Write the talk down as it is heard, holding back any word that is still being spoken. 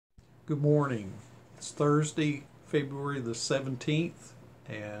Good morning. It's Thursday, February the 17th,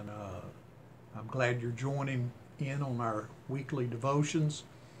 and I'm glad you're joining in on our weekly devotions.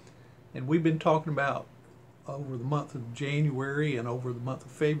 And we've been talking about over the month of January and over the month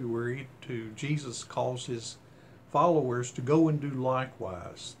of February Jesus calls his followers to go and do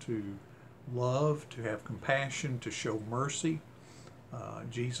likewise, to love, to have compassion, to show mercy.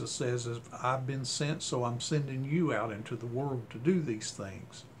 Jesus says, I've been sent, so I'm sending you out into the world to do these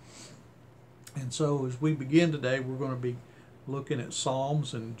things. And so as we begin today, we're going to be looking at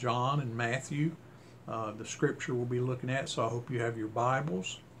Psalms and John and Matthew. The scripture we'll be looking at, so I hope you have your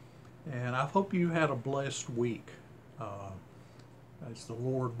Bibles. And I hope you had a blessed week as the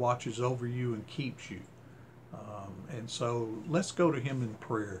Lord watches over you and keeps you. And so let's go to Him in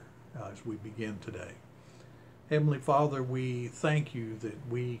prayer as we begin today. Heavenly Father, we thank you that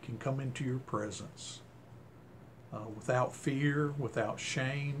we can come into your presence without fear, without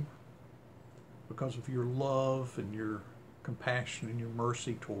shame, because of your love and your compassion and your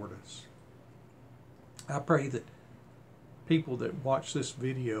mercy toward us. I pray that people that watch this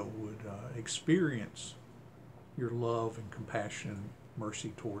video would experience your love and compassion and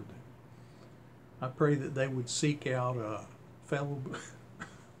mercy toward them. I pray that they would seek out fellow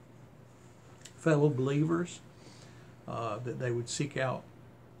believers, that they would seek out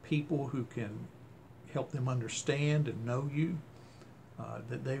people who can help them understand and know you,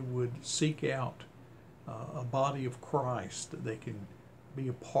 that they would seek out a body of Christ that they can be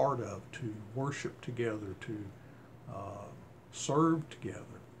a part of, to worship together, to serve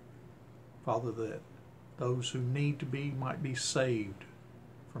together. Father, that those who need to be might be saved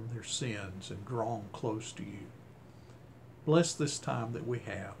from their sins and drawn close to you. Bless this time that we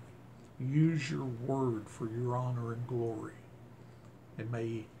have. Use your word for your honor and glory. And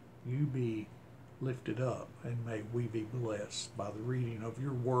may you be lifted up, and may we be blessed by the reading of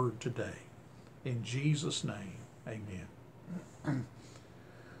your word today. In Jesus' name, amen.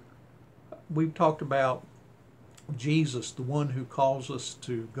 We've talked about Jesus, the one who calls us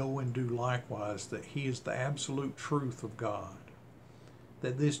to go and do likewise, that he is the absolute truth of God,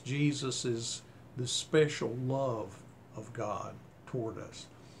 that this Jesus is the special love of God toward us.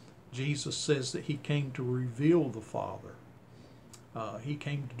 Jesus says that he came to reveal the Father. He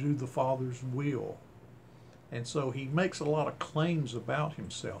came to do the Father's will. And so he makes a lot of claims about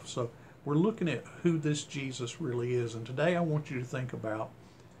himself. So we're looking at who this Jesus really is. And today I want you to think about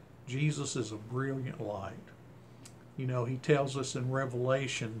Jesus as a brilliant light. You know, he tells us in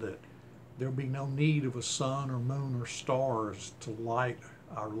Revelation that there'll be no need of a sun or moon or stars to light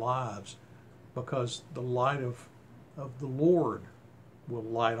our lives, because the light of the Lord will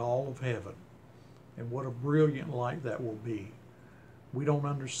light all of heaven. And what a brilliant light that will be. We don't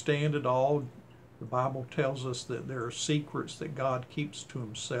understand it all. The Bible tells us that there are secrets that God keeps to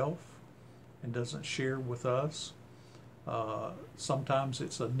himself and doesn't share with us. Sometimes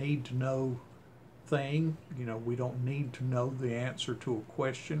it's a need to know thing. You know, we don't need to know the answer to a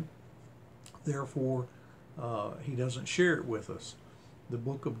question. Therefore, he doesn't share it with us. The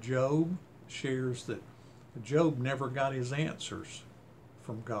book of Job shares that Job never got his answers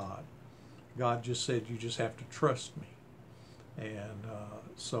from God. God just said, you just have to trust me. And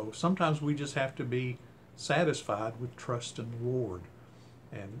so sometimes we just have to be satisfied with trust in the Lord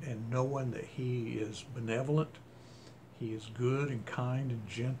and knowing that he is benevolent, he is good and kind and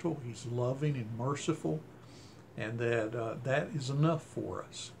gentle, he's loving and merciful, and that that is enough for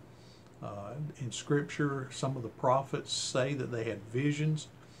us. In Scripture, some of the prophets say that they had visions,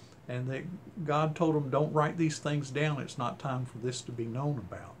 and that God told them, don't write these things down, it's not time for this to be known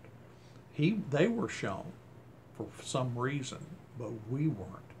about. They were shown for some reason, but we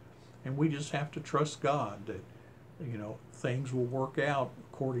weren't. And we just have to trust God that, you know, things will work out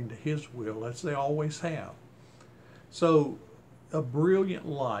according to his will, as they always have. So a brilliant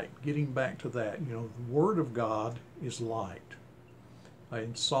light, getting back to that, you know, the Word of God is light.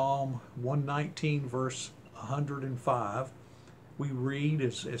 In Psalm 119, verse 105, we read,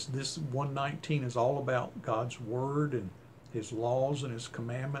 as this 119 is all about God's Word and his laws and his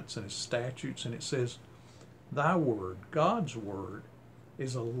commandments and his statutes, and it says, thy word, God's word,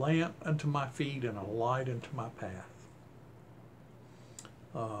 is a lamp unto my feet and a light unto my path.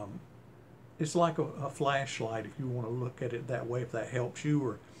 It's like a flashlight, if you want to look at it that way, if that helps you,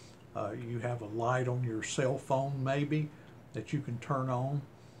 or you have a light on your cell phone maybe that you can turn on.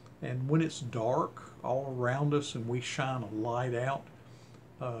 And when it's dark all around us and we shine a light out,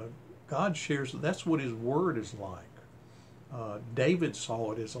 God shares that that's what his word is like. David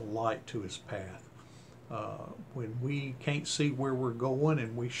saw it as a light to his path. When we can't see where we're going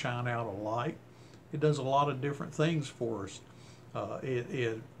and we shine out a light, it does a lot of different things for us.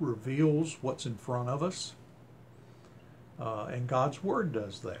 It reveals what's in front of us, and God's Word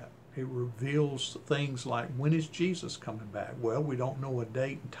does that. It reveals things like, when is Jesus coming back? Well, we don't know a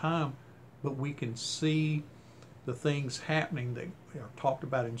date and time, but we can see the things happening that are talked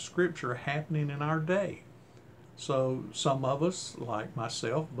about in Scripture happening in our day. So some of us, like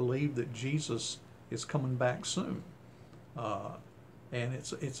myself, believe that Jesus is coming back soon. And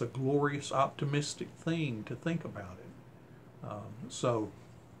it's a glorious, optimistic thing to think about it. So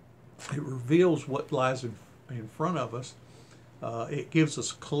it reveals what lies in front of us. It gives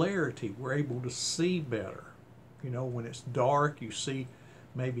us clarity. We're able to see better. You know, when it's dark, you see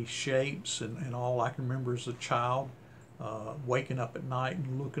maybe shapes and all. I can remember as a child waking up at night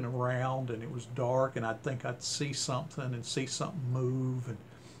and looking around, and it was dark, and I'd think I'd see something and see something move, and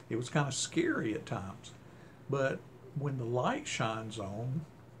it was kind of scary at times. But when the light shines on,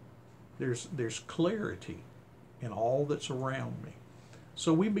 there's clarity in all that's around me.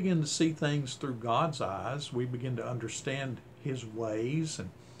 So we begin to see things through God's eyes. We begin to understand His ways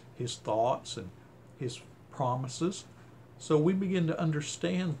and His thoughts and His promises. So we begin to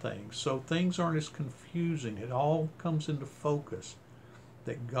understand things. So things aren't as confusing. It all comes into focus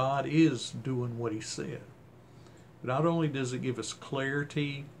that God is doing what He said. But not only does it give us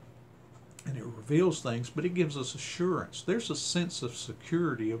clarity and it reveals things, but it gives us assurance. There's a sense of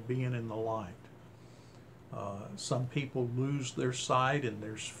security of being in the light. Some people lose their sight, and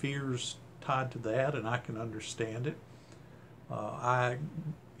there's fears tied to that, and I can understand it.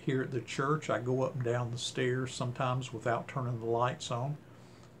 Here at the church, I go up and down the stairs sometimes without turning the lights on,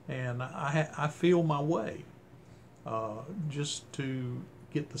 and I feel my way just to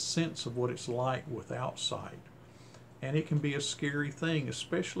get the sense of what it's like without sight. And it can be a scary thing,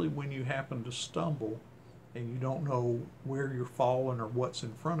 especially when you happen to stumble and you don't know where you're falling or what's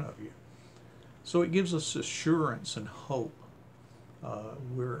in front of you. So it gives us assurance and hope.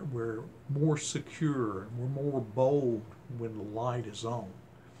 We're more secure and we're more bold when the light is on.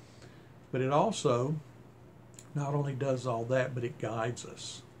 But it also not only does all that, but it guides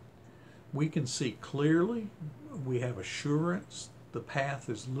us. We can see clearly, we have assurance, the path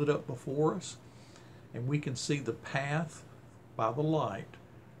is lit up before us, and we can see the path by the light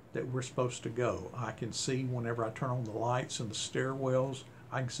that we're supposed to go. I can see whenever I turn on the lights in the stairwells,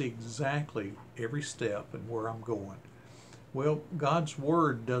 I can see exactly every step and where I'm going. Well, God's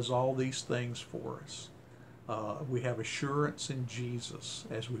Word does all these things for us. We have assurance in Jesus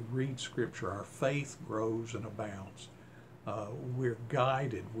as we read Scripture. Our faith grows and abounds. We're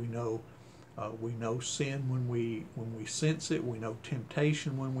guided. We know sin when we sense it. We know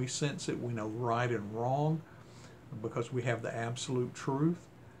temptation when we sense it. We know right and wrong because we have the absolute truth.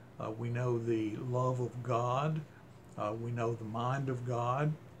 We know the love of God. We know the mind of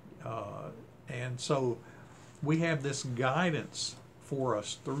God. And so we have this guidance for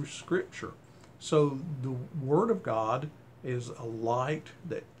us through Scripture. So the Word of God is a light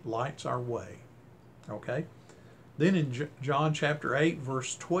that lights our way. Okay? Then in John chapter 8,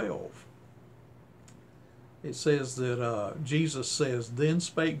 verse 12, it says that Jesus says, "Then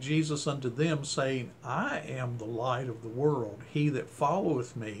spake Jesus unto them, saying, I am the light of the world. He that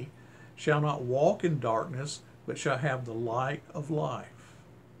followeth me shall not walk in darkness, but shall have the light of life."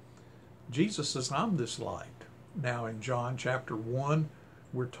 Jesus says, I'm this light. Now in John chapter 1,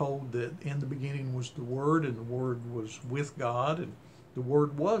 we're told that in the beginning was the Word, and the Word was with God, and the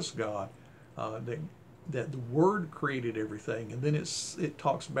Word was God. That the Word created everything, and then it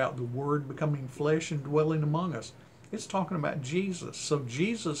talks about the Word becoming flesh and dwelling among us. It's talking about Jesus. So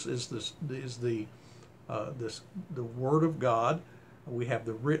Jesus is the Word of God. We have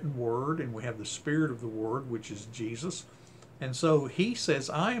the written Word, and we have the Spirit of the Word, which is Jesus. And so He says,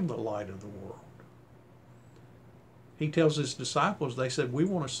 I am the light of the world. He tells His disciples, they said, we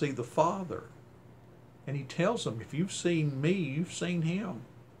want to see the Father. And He tells them, if you've seen me, you've seen Him.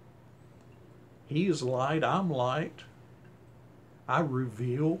 He is light, I'm light. I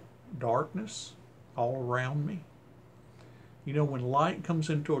reveal darkness all around me. You know, when light comes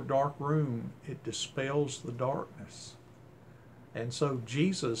into a dark room, it dispels the darkness. And so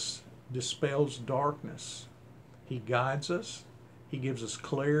Jesus dispels darkness. He guides us. He gives us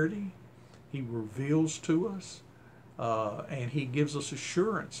clarity. He reveals to us. And He gives us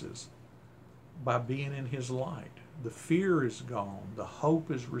assurances by being in His light. The fear is gone. The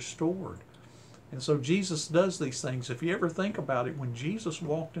hope is restored. And so Jesus does these things. If you ever think about it, when Jesus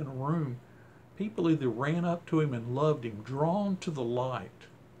walked in a room, people either ran up to Him and loved Him, drawn to the light,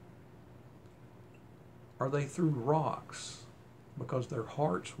 or they threw rocks because their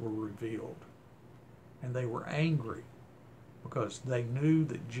hearts were revealed. And they were angry because they knew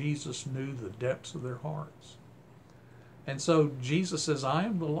that Jesus knew the depths of their hearts. And so Jesus says, I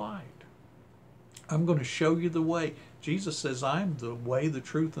am the light. I'm going to show you the way. Jesus says, I am the way, the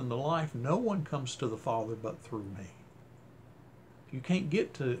truth, and the life. No one comes to the Father but through me. You can't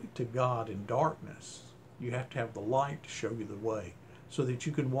get to God in darkness. You have to have the light to show you the way so that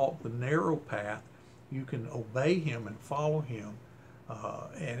you can walk the narrow path. You can obey him and follow him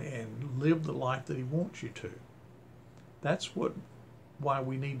and live the life that he wants you to. That's why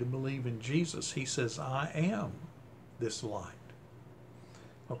we need to believe in Jesus. He says, I am this light.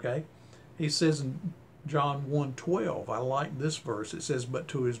 Okay? He says in John 1:12, I like this verse. It says, but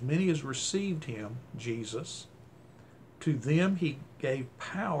to as many as received him, Jesus, to them he gave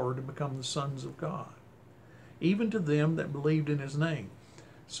power to become the sons of God, even to them that believed in his name.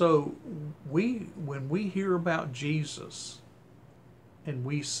 So when we hear about Jesus and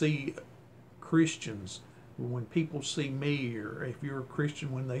we see Christians, when people see me, or if you're a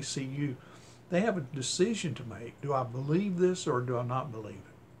Christian, when they see you, they have a decision to make. Do I believe this or do I not believe it?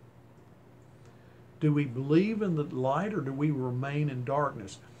 Do we believe in the light or do we remain in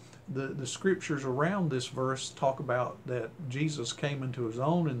darkness? The scriptures around this verse talk about that Jesus came into his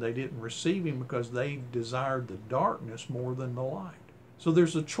own and they didn't receive him because they desired the darkness more than the light. So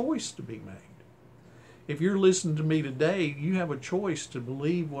there's a choice to be made. If you're listening to me today, you have a choice to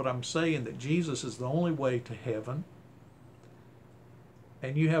believe what I'm saying, that Jesus is the only way to heaven.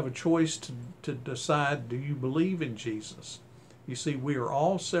 And you have a choice to decide, do you believe in Jesus? You see, we are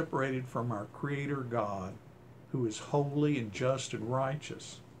all separated from our Creator God, who is holy and just and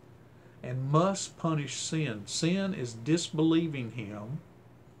righteous, and must punish sin. Sin is disbelieving him.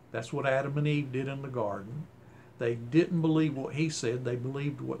 That's what Adam and Eve did in the garden. They didn't believe what he said. They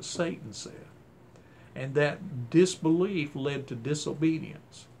believed what Satan said. And that disbelief led to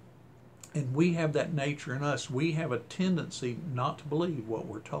disobedience. And we have that nature in us. We have a tendency not to believe what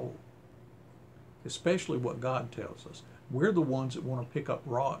we're told, especially what God tells us. We're the ones that want to pick up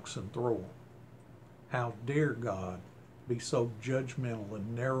rocks and throw them. How dare God be so judgmental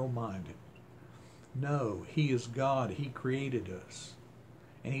and narrow-minded? No, he is God. He created us.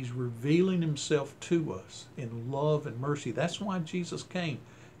 And he's revealing himself to us in love and mercy. That's why Jesus came.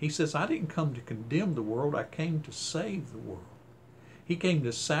 He says, I didn't come to condemn the world. I came to save the world. He came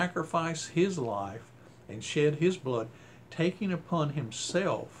to sacrifice his life and shed his blood, taking upon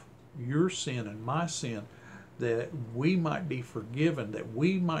himself your sin and my sin, that we might be forgiven, that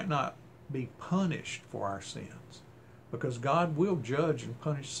we might not be punished for our sins, because God will judge and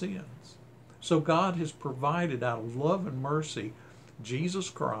punish sins. So God has provided out of love and mercy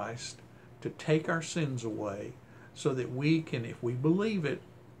Jesus Christ to take our sins away, so that we can, if we believe it,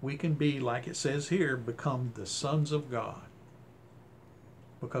 we can be, like it says here, become the sons of God.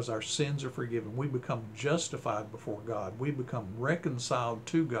 Because our sins are forgiven. We become justified before God. We become reconciled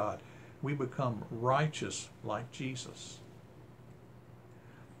to God. We become righteous like Jesus.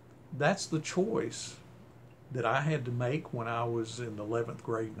 That's the choice that I had to make when I was in the 11th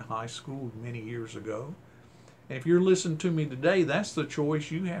grade in high school many years ago. And if you're listening to me today, that's the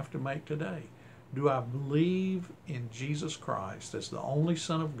choice you have to make today. Do I believe in Jesus Christ as the only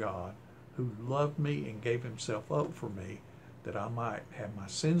Son of God who loved me and gave himself up for me, that I might have my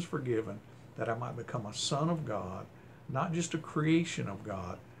sins forgiven, that I might become a son of God, not just a creation of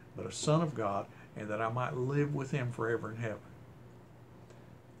God, but a son of God, and that I might live with him forever in heaven?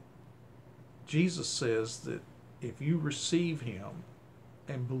 Jesus says that if you receive him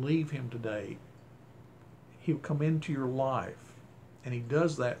and believe him today, he'll come into your life, and he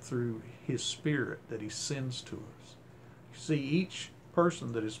does that through his Spirit that he sends to us. You see, each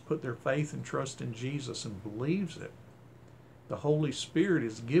person that has put their faith and trust in Jesus and believes it, the Holy Spirit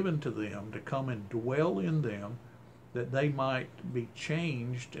is given to them to come and dwell in them, that they might be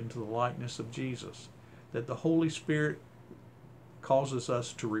changed into the likeness of Jesus. That the Holy Spirit causes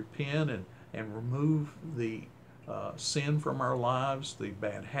us to repent and remove the sin from our lives, the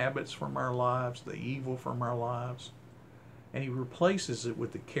bad habits from our lives, the evil from our lives. And he replaces it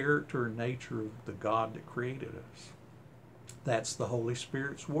with the character and nature of the God that created us. That's the Holy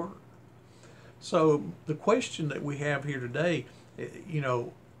Spirit's work. So the question that we have here today,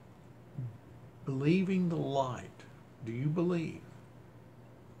 believing the light, do you believe?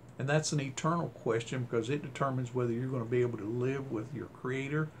 And that's an eternal question, because it determines whether you're going to be able to live with your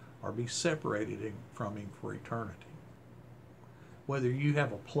Creator or be separated from him for eternity. Whether you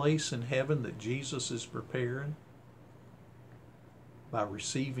have a place in heaven that Jesus is preparing by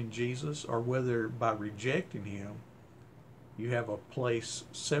receiving Jesus, or whether by rejecting him, you have a place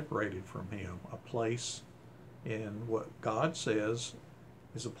separated from him, a place in what God says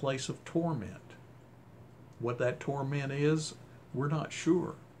is a place of torment. What that torment is, we're not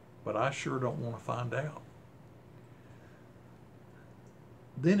sure, but I sure don't want to find out.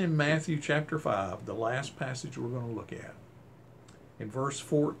 Then in Matthew chapter 5, the last passage we're going to look at, in verse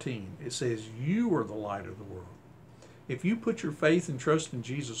 14, it says, "You are the light of the world." If you put your faith and trust in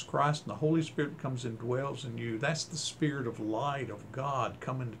Jesus Christ and the Holy Spirit comes and dwells in you, that's the Spirit of light of God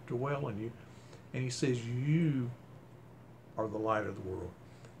coming to dwell in you. And he says, you are the light of the world.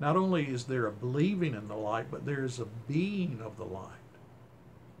 Not only is there a believing in the light, but there is a being of the light.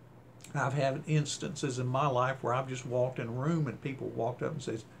 I've had instances in my life where I've just walked in a room and people walked up and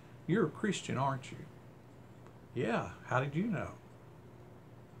says, "You're a Christian, aren't you?" "Yeah, how did you know?"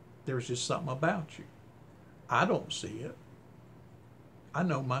 "There's just something about you." I don't see it. I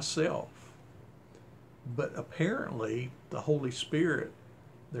know myself. But apparently the Holy Spirit,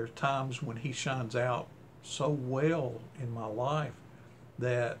 there's times when he shines out so well in my life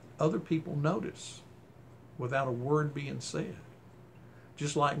that other people notice without a word being said.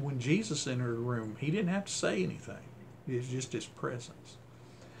 Just like when Jesus entered a room, he didn't have to say anything. It was just his presence.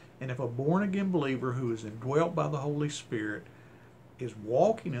 And if a born-again believer who is indwelt by the Holy Spirit is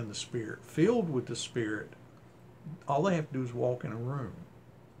walking in the Spirit, filled with the Spirit, all they have to do is walk in a room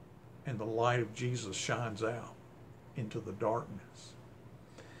and the light of Jesus shines out into the darkness.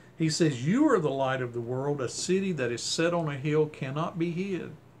 He says, "You are the light of the world. A city that is set on a hill cannot be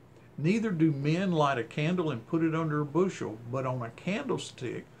hid. Neither do men light a candle and put it under a bushel, but on a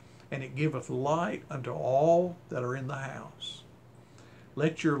candlestick, and it giveth light unto all that are in the house.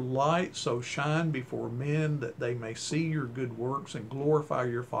 Let your light so shine before men that they may see your good works and glorify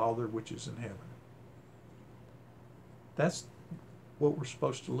your Father which is in heaven." That's what we're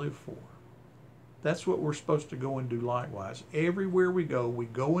supposed to live for. That's what we're supposed to go and do likewise. Everywhere we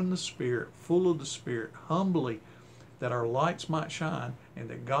go in the Spirit, full of the Spirit, humbly, that our lights might shine and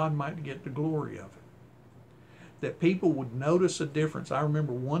that God might get the glory of it. That people would notice a difference. I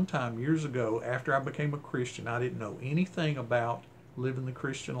remember one time years ago, after I became a Christian, I didn't know anything about living the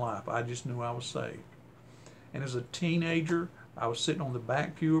Christian life. I just knew I was saved. And as a teenager, I was sitting on the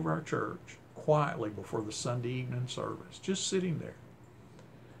back pew of our church quietly before the Sunday evening service, just sitting there.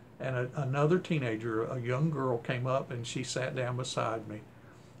 And another teenager, a young girl, came up and she sat down beside me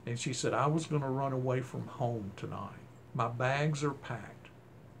and she said, "I was going to run away from home tonight. My bags are packed.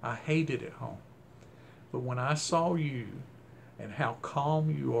 I hate it at home. But when I saw you and how calm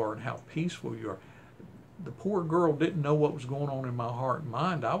you are and how peaceful you are," the poor girl didn't know what was going on in my heart and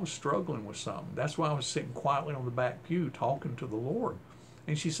mind. I was struggling with something. That's why I was sitting quietly on the back pew talking to the Lord.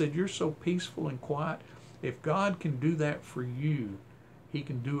 And she said, "You're so peaceful and quiet. If God can do that for you, he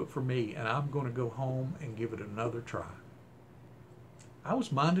can do it for me, and I'm going to go home and give it another try." I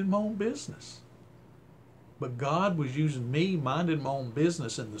was minding my own business. But God was using me minding my own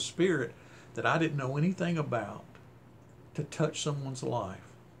business in the Spirit that I didn't know anything about to touch someone's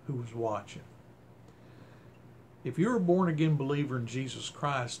life who was watching. If you're a born-again believer in Jesus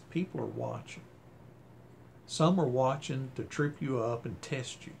Christ, people are watching. Some are watching to trip you up and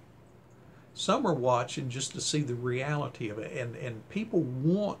test you. Some are watching just to see the reality of it. And people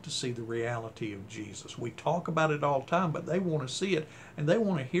want to see the reality of Jesus. We talk about it all the time, but they want to see it and they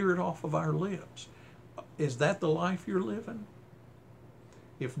want to hear it off of our lips. Is that the life you're living?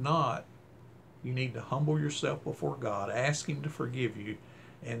 If not, you need to humble yourself before God, ask him to forgive you,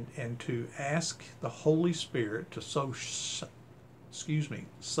 and to ask the Holy Spirit to so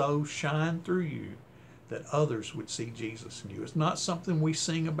shine through you that others would see Jesus in you. It's not something we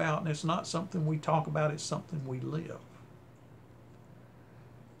sing about and it's not something we talk about, it's something we live.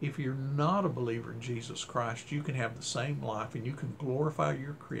 If you're not a believer in Jesus Christ, you can have the same life and you can glorify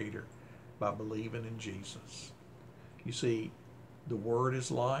your Creator by believing in Jesus. You see, the Word is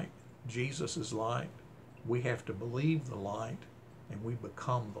light, Jesus is light. We have to believe the light and we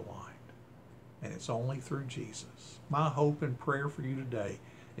become the light. And it's only through Jesus. My hope and prayer for you today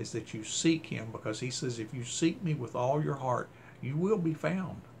is that you seek him, because he says, if you seek me with all your heart, you will be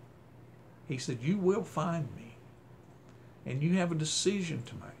found. He said, you will find me. And you have a decision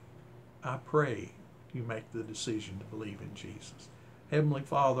to make. I pray you make the decision to believe in Jesus. Heavenly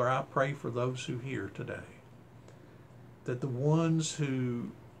Father, I pray for those who hear today, that the ones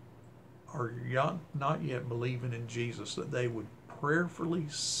who are not yet believing in Jesus, that they would prayerfully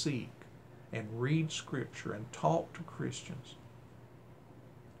seek and read Scripture and talk to Christians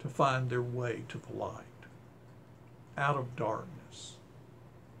to find their way to the light, out of darkness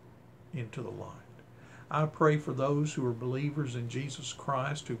into the light. I pray for those who are believers in Jesus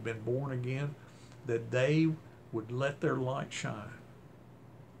Christ, who've been born again, that they would let their light shine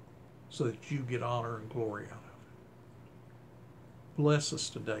so that you get honor and glory out of it. Bless us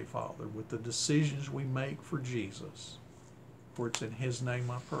today, Father, with the decisions we make for Jesus. For it's in his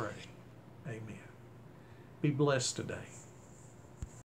name I pray. Amen. Be blessed today.